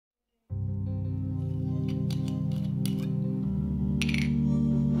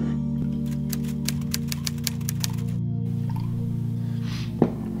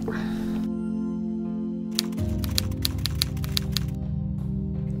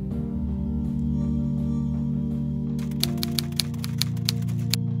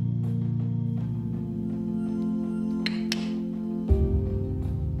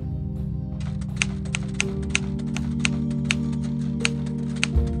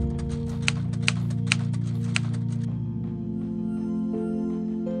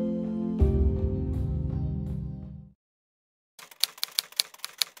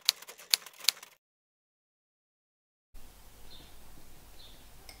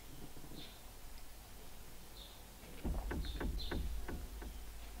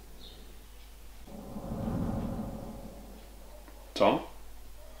Tom?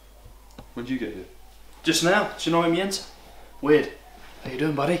 When did you get here? Just now. Do you know what I mean? Weird. How you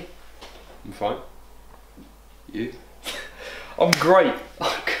doing, buddy? I'm fine. You? I'm great.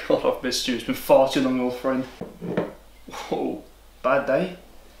 Oh God, I've missed you. It's been far too long, old friend. Oh, bad day.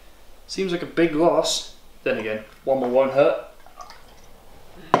 Seems like a big loss. Then again, one more won't hurt.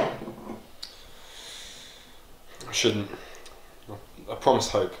 I shouldn't. I promised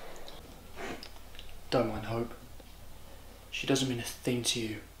Hope. Don't mind Hope. She doesn't mean a thing to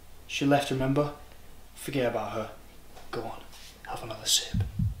you. She left, remember? Forget about her. Go on, have another sip.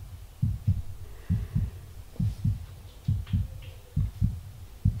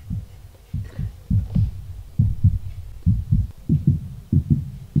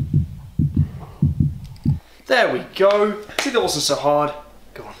 There we go. See, that wasn't so hard.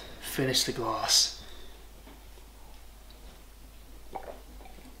 Go on, finish the glass.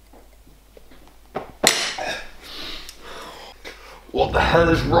 What the hell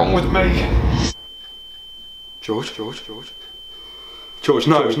is wrong with me? George, no, George.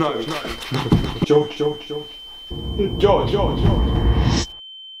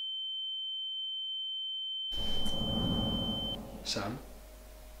 Sam,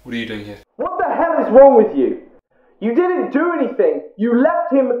 what are you doing here? What the hell is wrong with you? You didn't do anything. You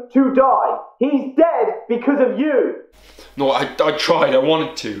left him to die. He's dead because of you. No, I tried, I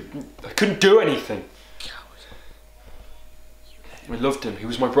wanted to. I couldn't do anything. I loved him, he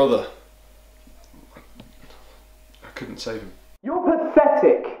was my brother. I couldn't save him. You're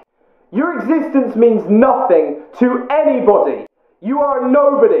pathetic. Your existence means nothing to anybody. You are a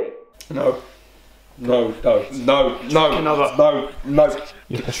nobody. No. You're pathetic. No.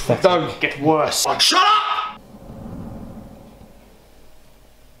 Get worse. Oh, shut up!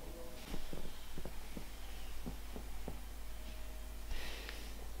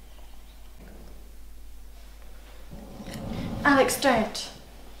 Alex, don't.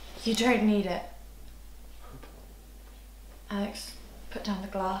 You don't need it. Alex, put down the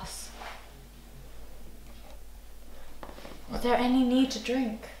glass. Is there any need to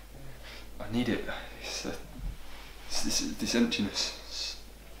drink? I need it. It's this emptiness.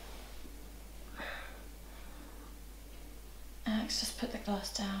 Alex, just put the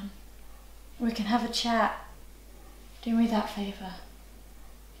glass down. We can have a chat. Do me that favour.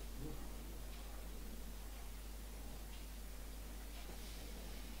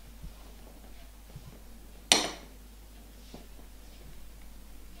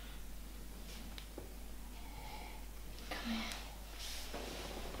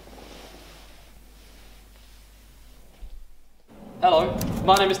 Hello,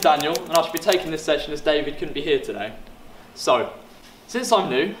 my name is Daniel and I should be taking this session as David couldn't be here today. So, since I'm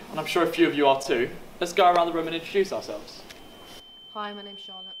new, and I'm sure a few of you are too, let's go around the room and introduce ourselves. Hi, my name's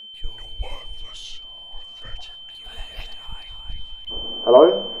Charlotte.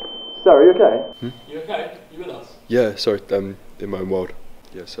 Hello? Sir, are you okay? You okay? You with us? Yeah, sorry, in my own world.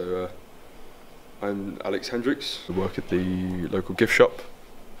 Yeah, so I'm Alex Hindricks. I work at the local gift shop.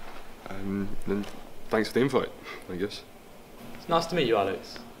 And thanks for the invite, I guess. It's nice to meet you,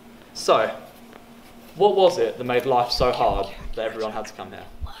 Alex. So, what was it that made life so hard that everyone had to come here?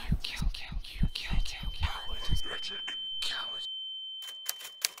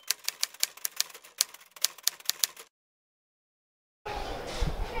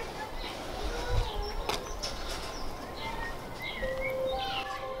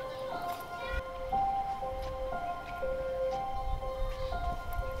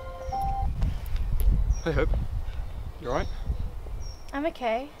 Hey Hope, you alright? I'm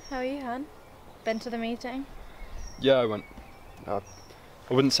okay. How are you, hon? Been to the meeting? Yeah, I went. I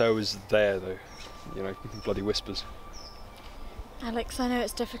wouldn't say I was there though, you know, bloody whispers. Alex, I know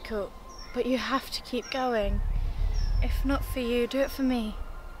it's difficult, but you have to keep going. If not for you, do it for me.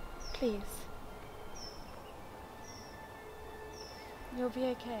 Please. You'll be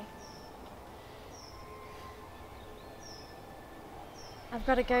okay. I've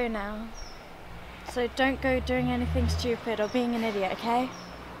got to go now. So don't go doing anything stupid or being an idiot, okay?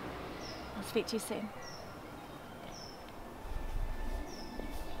 I'll speak to you soon.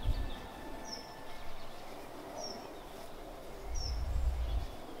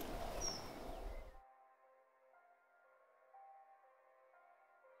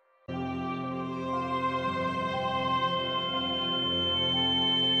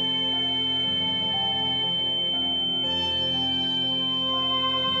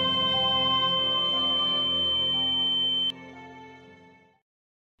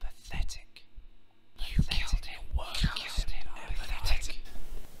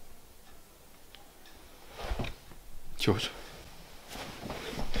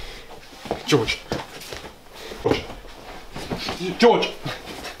 George. George!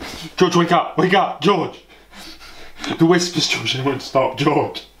 George, wake up! Wake up! George! The whispers, George, they won't stop.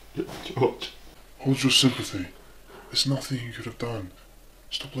 George! George! Hold your sympathy. There's nothing you could have done.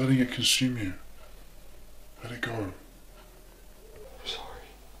 Stop letting it consume you. Let it go. I'm sorry.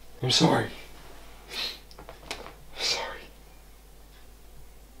 I'm sorry. I'm sorry.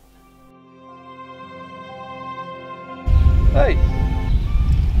 Hey!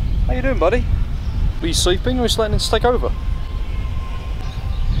 How you doing, buddy? Were you sleeping or just letting us take over?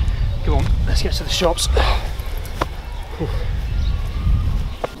 Come on, let's get to the shops.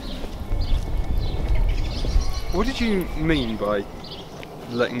 What did you mean by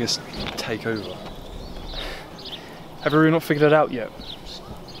letting us take over? Have we not figured it out yet?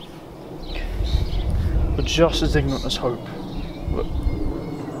 We're just as ignorant as Hope.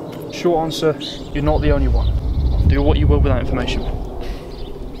 But short answer, you're not the only one. Do what you will with that information.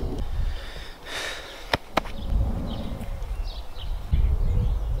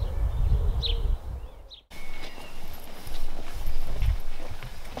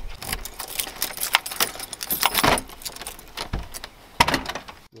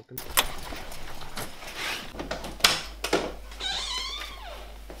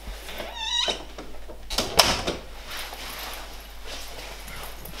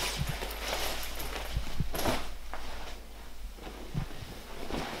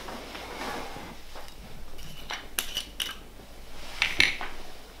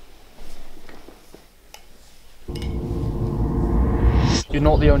 You're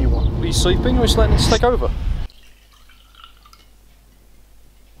not the only one. Were you sleeping or just letting us take over?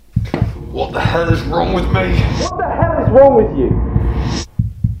 What the hell is wrong with me? What the hell is wrong with you?